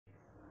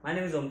My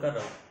name is Omkar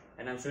Raut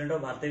and I am student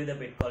of Bharatiya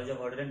Vidyapeeth College of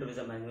Hotel and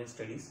Tourism Management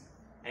Studies,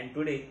 and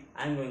today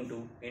I am going to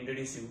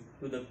introduce you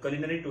to the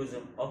culinary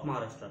tourism of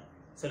Maharashtra.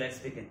 So let's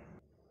begin.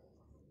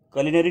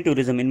 Culinary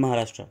tourism in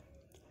Maharashtra.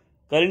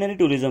 Culinary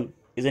tourism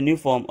is a new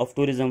form of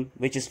tourism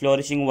which is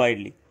flourishing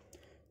widely.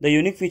 The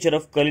unique feature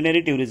of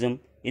culinary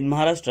tourism in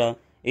Maharashtra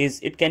is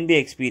it can be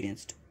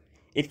experienced.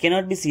 It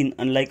cannot be seen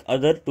unlike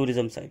other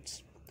tourism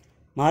sites.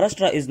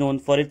 Maharashtra is known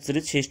for its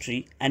rich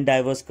history and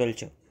diverse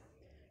culture.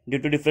 Due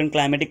to different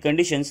climatic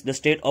conditions, the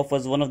state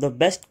offers one of the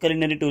best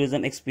culinary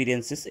tourism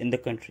experiences in the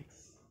country.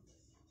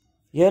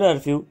 Here are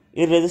a few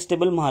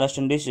irresistible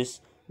Maharashtrian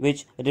dishes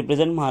which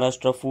represent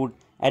Maharashtra food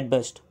at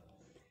best.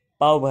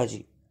 Pav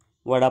Bhaji,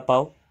 Vada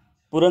Pav,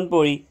 Puran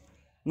Poli,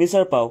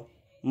 Misal Pav,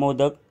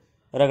 Modak,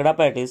 Ragda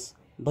Patties,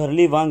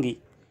 Bharli Vangi,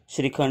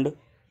 Shrikhand,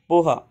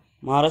 Poha,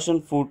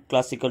 Maharashtrian food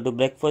classical to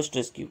breakfast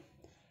rescue.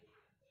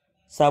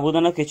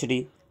 Sabudana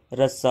Khichdi,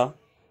 Rassa,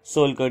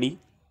 Solkadi,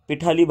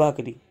 Pithali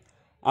Bhakri,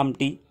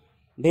 आमटी,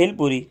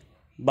 भेलपुरी,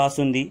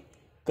 बासुंदी,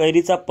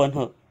 कैरीचा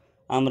पन्ह,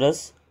 आमरस,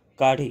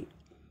 काढ़ी,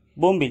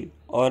 बोंबिल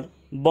और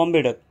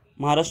Bombay duck,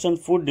 Maharashtrian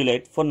food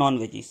delight for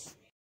non-veggies.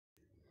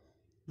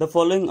 The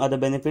following are the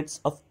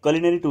benefits of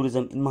culinary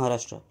tourism in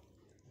Maharashtra.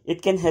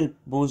 It can help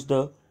boost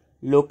the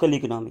local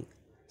economy.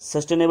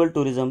 Sustainable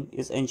tourism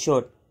is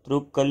ensured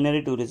through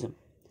culinary tourism.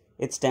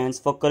 It stands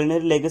for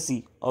culinary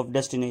legacy of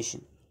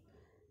destination.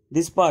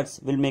 These parts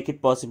will make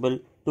it possible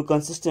to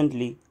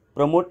consistently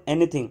promote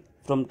anything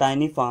from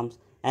tiny farms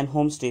and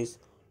homestays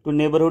to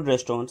neighborhood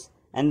restaurants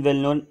and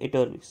well-known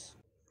eateries.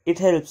 It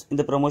helps in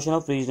the promotion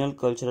of regional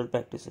cultural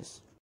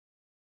practices.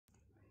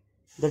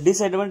 The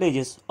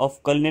disadvantages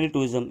of culinary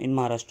tourism in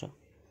Maharashtra.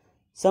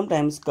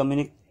 Sometimes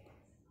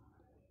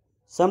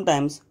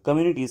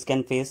communities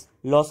can face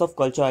loss of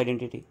cultural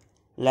identity,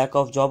 lack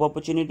of job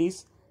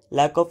opportunities,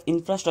 lack of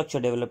infrastructure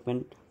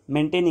development.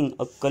 Maintaining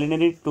a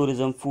culinary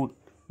tourism food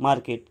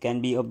market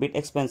can be a bit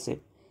expensive.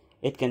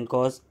 It can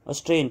cause a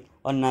strain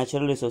on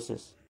natural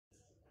resources.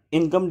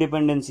 Income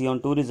dependency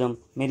on tourism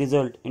may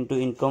result into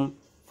income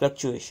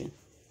fluctuation.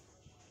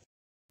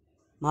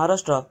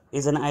 Maharashtra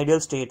is an ideal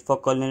state for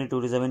culinary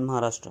tourism in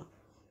Maharashtra.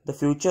 The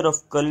future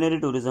of culinary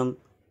tourism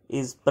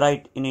is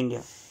bright in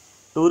India.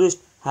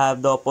 Tourists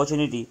have the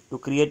opportunity to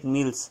create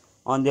meals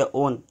on their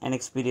own and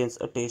experience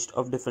a taste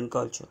of different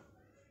culture.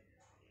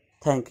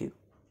 Thank you.